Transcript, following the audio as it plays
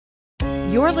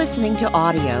You're listening to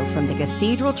audio from the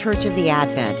Cathedral Church of the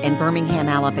Advent in Birmingham,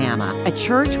 Alabama, a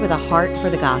church with a heart for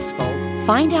the gospel.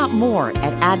 Find out more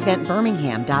at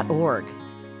adventbirmingham.org.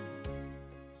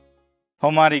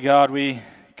 Almighty God, we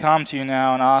come to you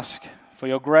now and ask for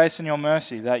your grace and your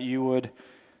mercy, that you would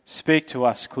speak to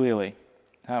us clearly,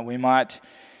 that we might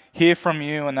hear from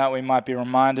you and that we might be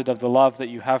reminded of the love that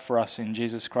you have for us in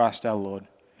Jesus Christ our Lord.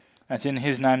 It's in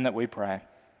his name that we pray.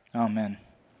 Amen.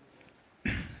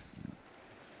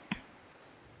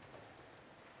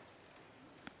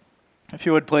 If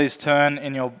you would please turn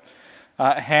in your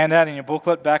handout, in your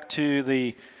booklet, back to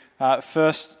the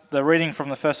reading from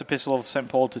the first epistle of St.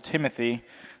 Paul to Timothy.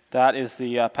 That is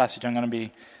the passage I'm going to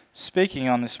be speaking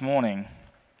on this morning.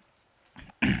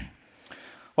 Well,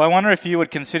 I wonder if you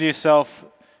would consider yourself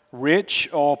rich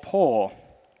or poor.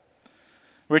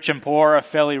 Rich and poor are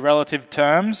fairly relative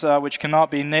terms, which cannot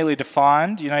be neatly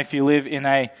defined. You know, if you live in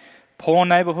a poor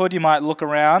neighborhood, you might look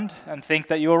around and think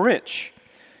that you're rich.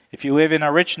 If you live in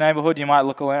a rich neighborhood, you might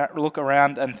look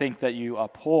around and think that you are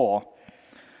poor.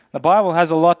 The Bible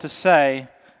has a lot to say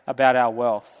about our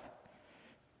wealth.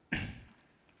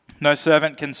 No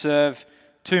servant can serve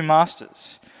two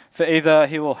masters, for either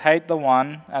he will hate the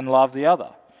one and love the other,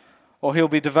 or he'll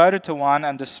be devoted to one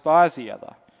and despise the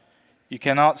other. You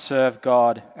cannot serve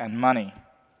God and money.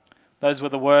 Those were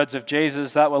the words of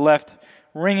Jesus that were left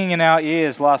ringing in our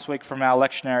ears last week from our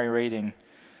lectionary reading.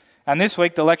 And this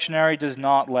week, the lectionary does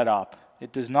not let up.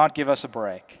 It does not give us a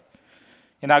break.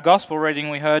 In our gospel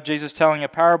reading, we heard Jesus telling a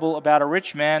parable about a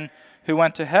rich man who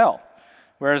went to hell,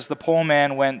 whereas the poor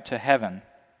man went to heaven.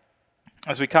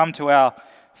 As we come to our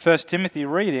 1 Timothy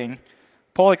reading,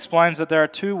 Paul explains that there are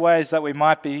two ways that we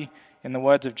might be, in the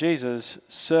words of Jesus,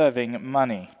 serving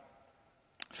money.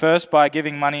 First, by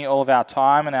giving money all of our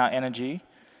time and our energy,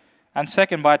 and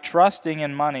second, by trusting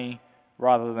in money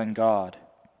rather than God.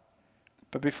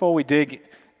 But before we dig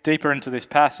deeper into this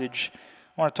passage,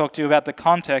 I want to talk to you about the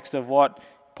context of what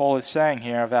Paul is saying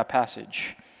here of our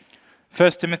passage.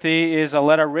 1 Timothy is a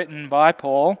letter written by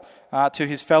Paul to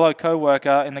his fellow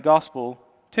co-worker in the gospel,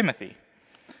 Timothy.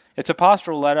 It's a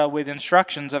pastoral letter with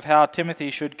instructions of how Timothy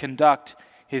should conduct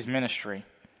his ministry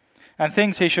and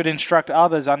things he should instruct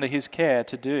others under his care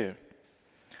to do.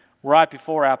 Right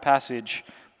before our passage,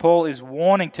 Paul is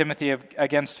warning Timothy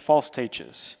against false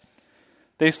teachers.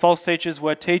 These false teachers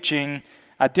were teaching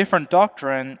a different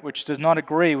doctrine which does not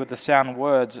agree with the sound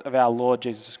words of our Lord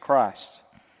Jesus Christ.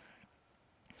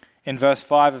 In verse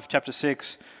 5 of chapter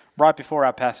 6, right before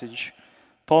our passage,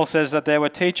 Paul says that there were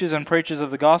teachers and preachers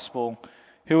of the gospel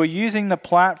who were using the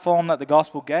platform that the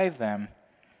gospel gave them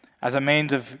as a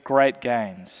means of great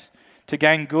gains, to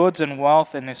gain goods and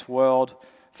wealth in this world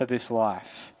for this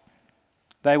life.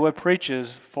 They were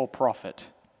preachers for profit.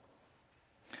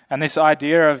 And this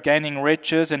idea of gaining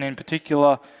riches, and in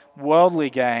particular worldly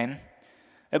gain,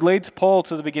 it leads Paul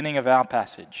to the beginning of our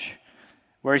passage,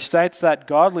 where he states that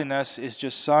godliness is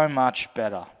just so much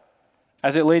better,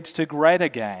 as it leads to greater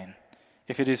gain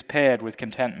if it is paired with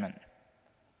contentment.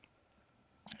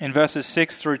 In verses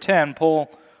 6 through 10, Paul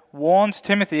warns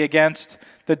Timothy against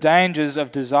the dangers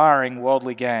of desiring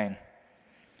worldly gain,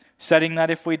 stating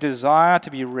that if we desire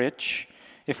to be rich,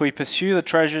 if we pursue the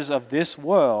treasures of this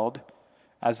world,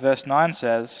 as verse 9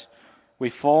 says, we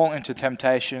fall into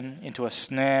temptation, into a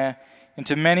snare,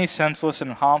 into many senseless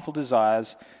and harmful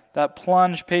desires that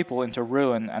plunge people into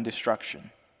ruin and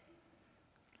destruction.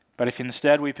 But if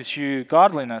instead we pursue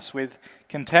godliness with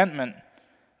contentment,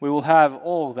 we will have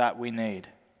all that we need.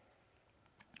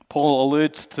 Paul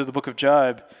alludes to the book of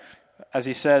Job as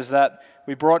he says that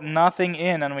we brought nothing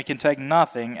in and we can take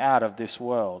nothing out of this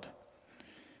world.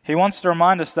 He wants to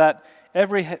remind us that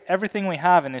everything we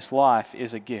have in this life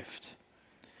is a gift.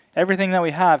 Everything that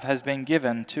we have has been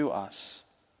given to us.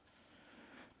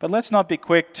 But let's not be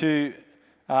quick to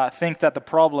think that the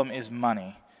problem is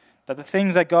money, that the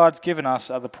things that God's given us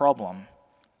are the problem.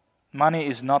 Money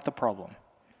is not the problem.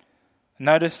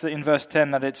 Notice that in verse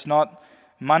 10 that it's not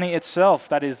money itself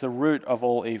that is the root of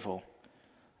all evil,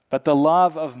 but the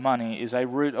love of money is a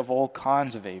root of all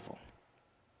kinds of evil.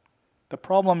 The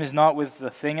problem is not with the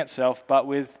thing itself, but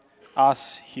with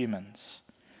us humans.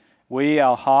 We,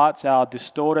 our hearts, our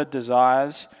distorted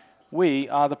desires, we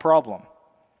are the problem.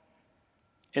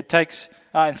 It takes,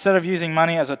 instead of using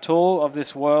money as a tool of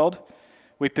this world,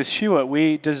 we pursue it,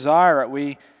 we desire it,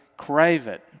 we crave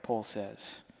it, Paul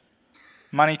says.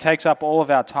 Money takes up all of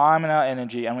our time and our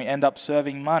energy, and we end up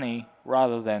serving money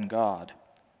rather than God.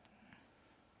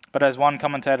 But as one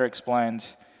commentator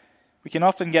explains, we can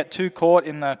often get too caught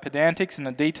in the pedantics and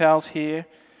the details here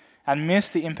and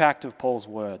miss the impact of Paul's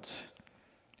words.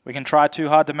 We can try too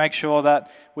hard to make sure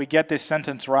that we get this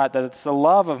sentence right, that it's the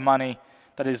love of money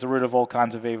that is the root of all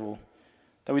kinds of evil.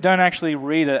 That we don't actually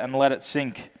read it and let it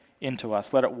sink into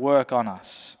us, let it work on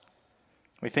us.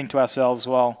 We think to ourselves,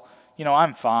 well,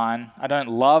 I'm fine. I don't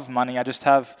love money. I just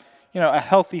have, a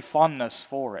healthy fondness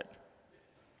for it.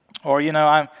 Or,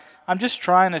 I'm just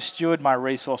trying to steward my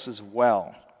resources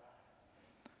well.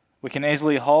 We can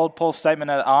easily hold Paul's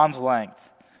statement at arm's length,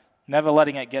 never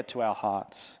letting it get to our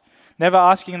hearts. Never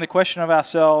asking the question of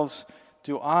ourselves,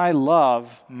 do I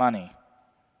love money?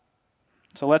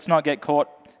 So let's not get caught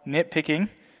nitpicking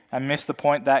and miss the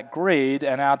point that greed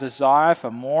and our desire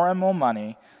for more and more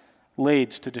money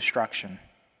leads to destruction.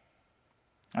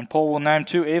 And Paul will name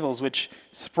two evils which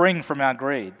spring from our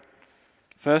greed.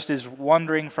 First is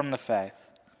wandering from the faith,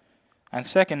 and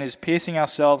second is piercing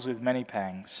ourselves with many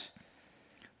pangs.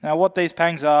 Now, what these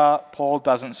pangs are, Paul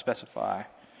doesn't specify.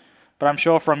 But I'm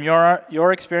sure from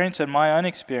your experience and my own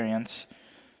experience,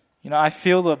 I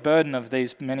feel the burden of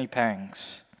these many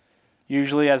pangs.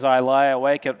 Usually as I lie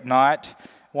awake at night,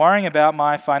 worrying about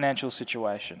my financial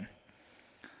situation.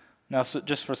 Now,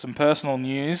 just for some personal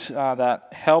news that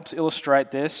helps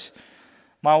illustrate this,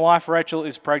 my wife Rachel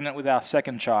is pregnant with our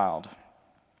second child,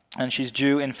 and she's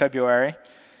due in February.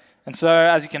 And so,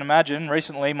 as you can imagine,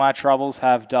 recently my troubles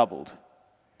have doubled.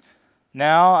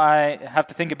 Now I have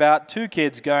to think about 2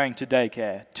 kids going to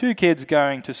daycare, 2 kids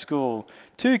going to school,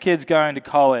 2 kids going to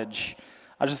college.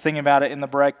 I was just thinking about it in the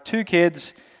break. 2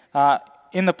 kids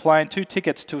in the plane, 2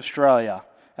 tickets to Australia,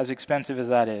 as expensive as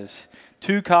that is.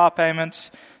 2 car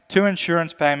payments, 2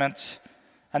 insurance payments,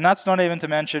 and that's not even to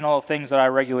mention all the things that I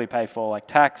regularly pay for, like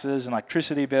taxes and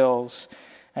electricity bills,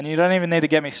 and you don't even need to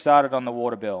get me started on the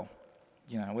water bill.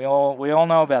 We all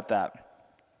know about that.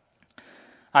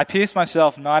 I pierce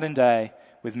myself night and day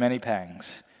with many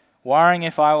pangs, worrying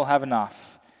if I will have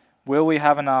enough. Will we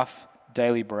have enough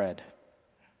daily bread?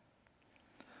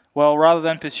 Well, rather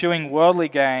than pursuing worldly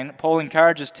gain, Paul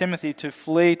encourages Timothy to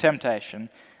flee temptation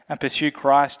and pursue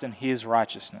Christ and his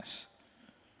righteousness.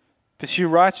 Pursue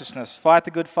righteousness, fight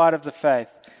the good fight of the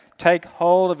faith, take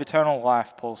hold of eternal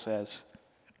life, Paul says.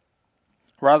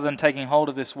 Rather than taking hold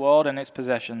of this world and its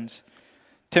possessions,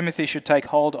 Timothy should take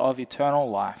hold of eternal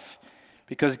life,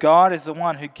 because God is the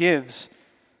one who gives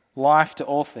life to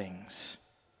all things.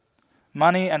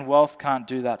 Money and wealth can't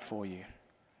do that for you.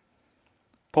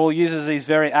 Paul uses these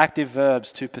very active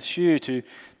verbs to pursue,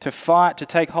 to fight, to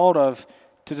take hold of,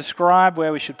 to describe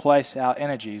where we should place our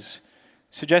energies,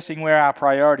 suggesting where our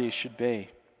priorities should be.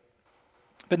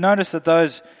 But notice that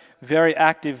those very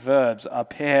active verbs are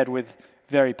paired with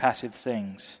very passive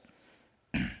things.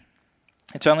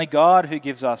 It's only God who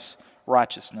gives us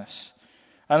righteousness.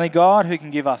 Only God who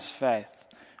can give us faith.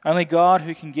 Only God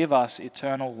who can give us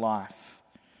eternal life.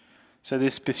 So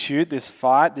this pursuit, this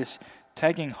fight, this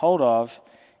taking hold of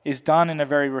is done in a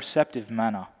very receptive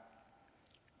manner.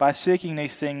 By seeking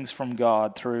these things from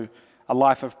God through a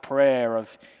life of prayer,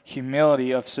 of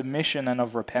humility, of submission, and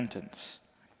of repentance.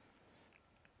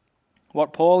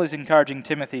 What Paul is encouraging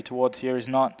Timothy towards here is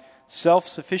not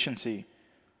self-sufficiency,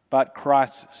 but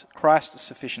Christ's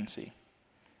sufficiency.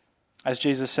 As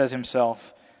Jesus says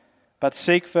himself, but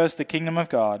seek first the kingdom of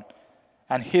God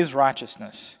and his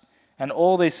righteousness, and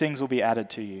all these things will be added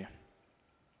to you.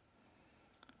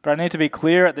 But I need to be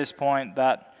clear at this point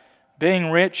that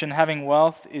being rich and having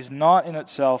wealth is not in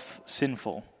itself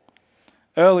sinful.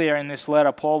 Earlier in this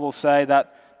letter, Paul will say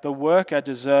that the worker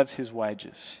deserves his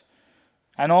wages.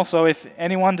 And also, if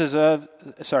anyone does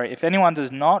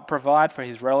not provide for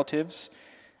his relatives,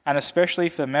 and especially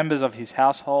for members of his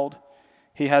household,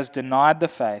 he has denied the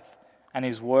faith and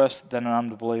is worse than an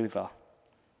unbeliever.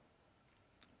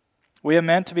 We are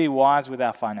meant to be wise with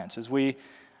our finances. We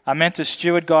are meant to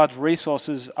steward God's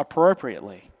resources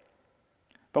appropriately.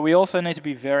 But we also need to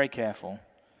be very careful,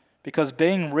 because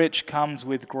being rich comes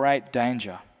with great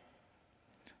danger.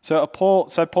 So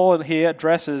Paul here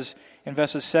addresses, in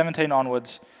verses 17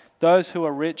 onwards, those who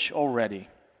are rich already,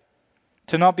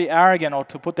 to not be arrogant or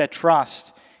to put their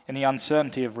trust in the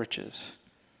uncertainty of riches.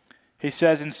 He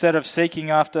says instead of seeking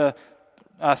to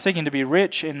be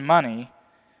rich in money,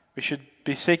 we should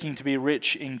be seeking to be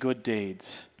rich in good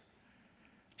deeds.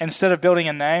 Instead of building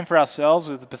a name for ourselves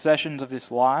with the possessions of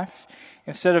this life,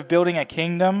 instead of building a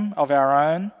kingdom of our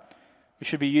own, we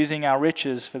should be using our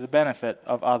riches for the benefit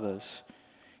of others,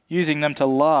 using them to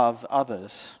love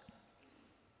others,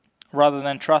 rather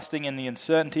than trusting in the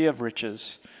uncertainty of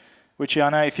riches, which I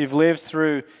know if you've lived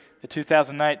through the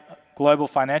 2008 global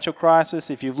financial crisis,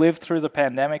 if you've lived through the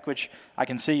pandemic, which I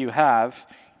can see you have,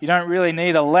 you don't really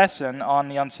need a lesson on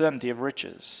the uncertainty of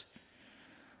riches.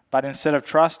 But instead of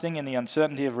trusting in the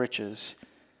uncertainty of riches,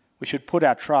 we should put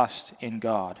our trust in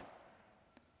God.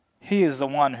 He is the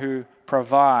one who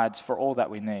provides for all that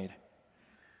we need.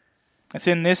 It's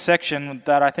in this section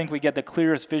that I think we get the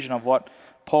clearest vision of what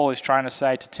Paul is trying to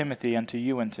say to Timothy and to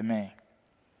you and to me,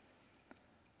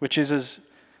 which is as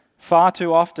far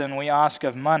too often we ask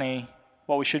of money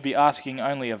what we should be asking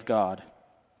only of God.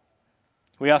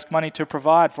 We ask money to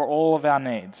provide for all of our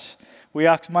needs. We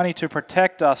ask money to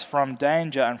protect us from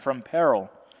danger and from peril.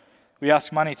 We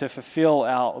ask money to fulfill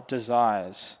our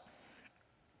desires.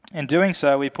 In doing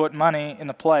so, we put money in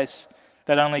the place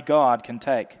that only God can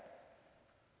take.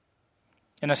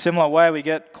 In a similar way, we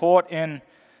get caught in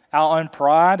our own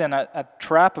pride and a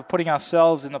trap of putting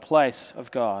ourselves in the place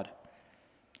of God.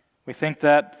 We think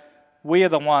that we are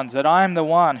the ones, that I am the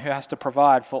one who has to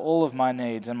provide for all of my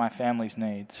needs and my family's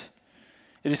needs.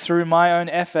 It is through my own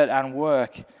effort and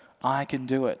work I can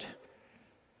do it.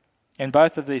 In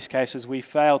both of these cases, we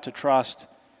fail to trust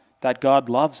that God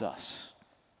loves us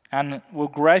and will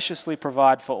graciously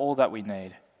provide for all that we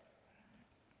need.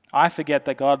 I forget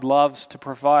that God loves to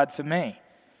provide for me,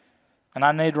 and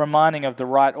I need reminding of the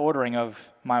right ordering of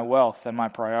my wealth and my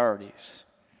priorities.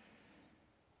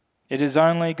 It is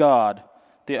only God,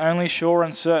 the only sure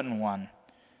and certain one,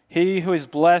 He who is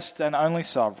blessed and only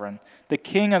sovereign, the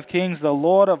King of kings, the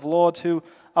Lord of lords, who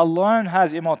alone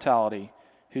has immortality,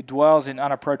 who dwells in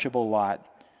unapproachable light,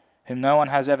 whom no one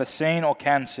has ever seen or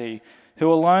can see,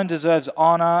 who alone deserves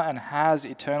honor and has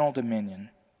eternal dominion.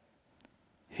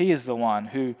 He is the one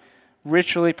who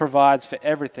richly provides for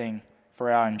everything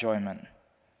for our enjoyment.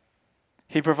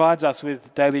 He provides us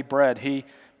with daily bread. He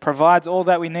provides all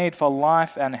that we need for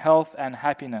life and health and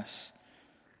happiness.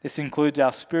 This includes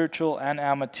our spiritual and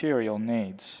our material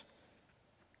needs.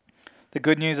 The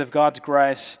good news of God's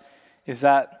grace is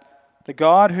that the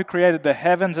God who created the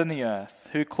heavens and the earth,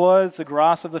 who clothes the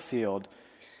grass of the field,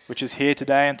 which is here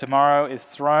today and tomorrow is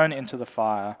thrown into the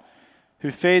fire,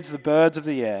 who feeds the birds of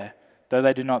the air, though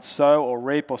they do not sow or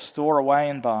reap or store away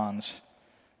in barns,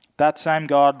 that same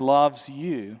God loves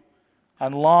you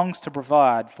and longs to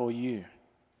provide for you.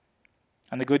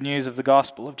 And the good news of the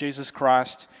gospel of Jesus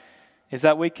Christ is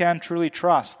that we can truly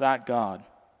trust that God.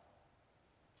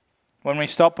 When we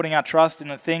stop putting our trust in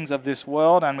the things of this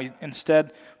world and we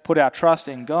instead put our trust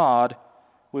in God,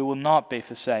 we will not be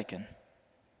forsaken.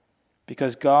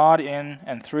 Because God in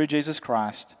and through Jesus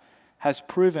Christ has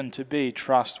proven to be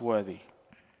trustworthy.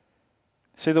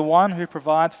 See, the one who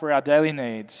provides for our daily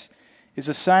needs is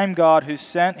the same God who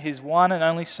sent His one and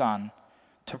only Son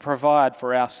to provide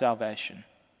for our salvation.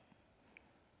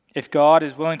 If God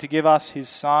is willing to give us His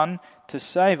Son to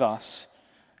save us,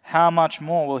 how much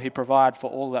more will He provide for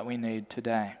all that we need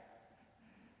today?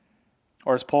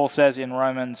 Or as Paul says in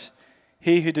Romans,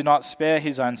 He who did not spare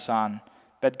His own Son,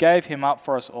 but gave Him up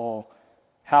for us all,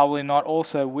 how will He not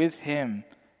also with Him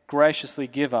graciously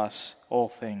give us all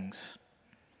things?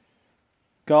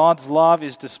 God's love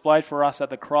is displayed for us at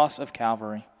the cross of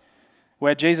Calvary,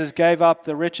 where Jesus gave up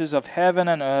the riches of heaven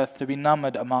and earth to be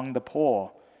numbered among the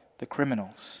poor, the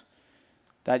criminals,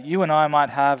 that you and I might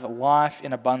have life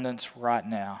in abundance right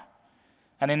now,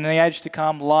 and in the age to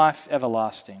come, life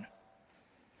everlasting,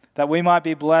 that we might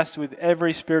be blessed with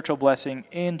every spiritual blessing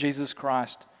in Jesus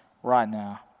Christ right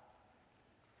now.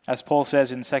 As Paul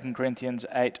says in 2 Corinthians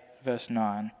 8, verse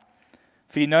 9,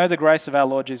 "For you know the grace of our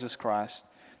Lord Jesus Christ,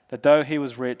 that though He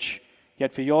was rich,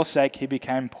 yet for your sake He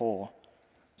became poor,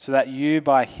 so that you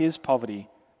by His poverty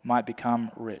might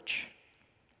become rich."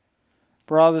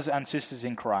 Brothers and sisters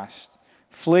in Christ,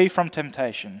 flee from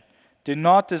temptation. Do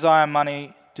not desire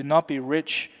money. Do not be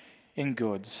rich in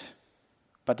goods,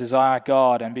 but desire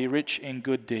God and be rich in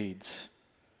good deeds.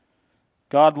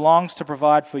 God longs to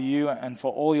provide for you and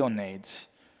for all your needs.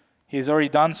 He has already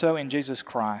done so in Jesus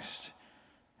Christ.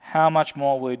 How much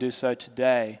more will He do so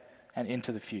today and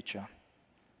into the future?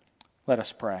 Let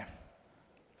us pray.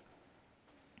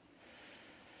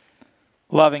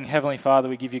 Loving Heavenly Father,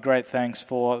 we give you great thanks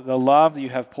for the love that you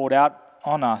have poured out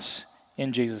on us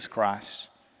in Jesus Christ,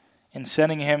 in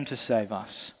sending Him to save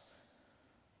us.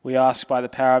 We ask by the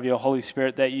power of your Holy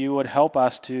Spirit that you would help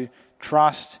us to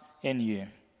trust in you,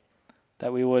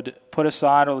 that we would put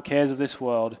aside all the cares of this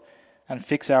world and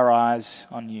fix our eyes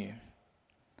on you.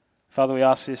 Father, we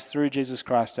ask this through Jesus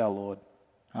Christ our Lord.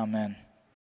 Amen.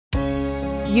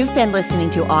 You've been listening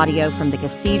to audio from the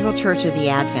Cathedral Church of the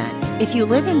Advent. If you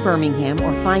live in Birmingham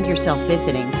or find yourself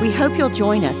visiting, we hope you'll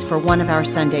join us for one of our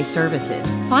Sunday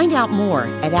services. Find out more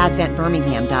at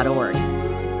adventbirmingham.org.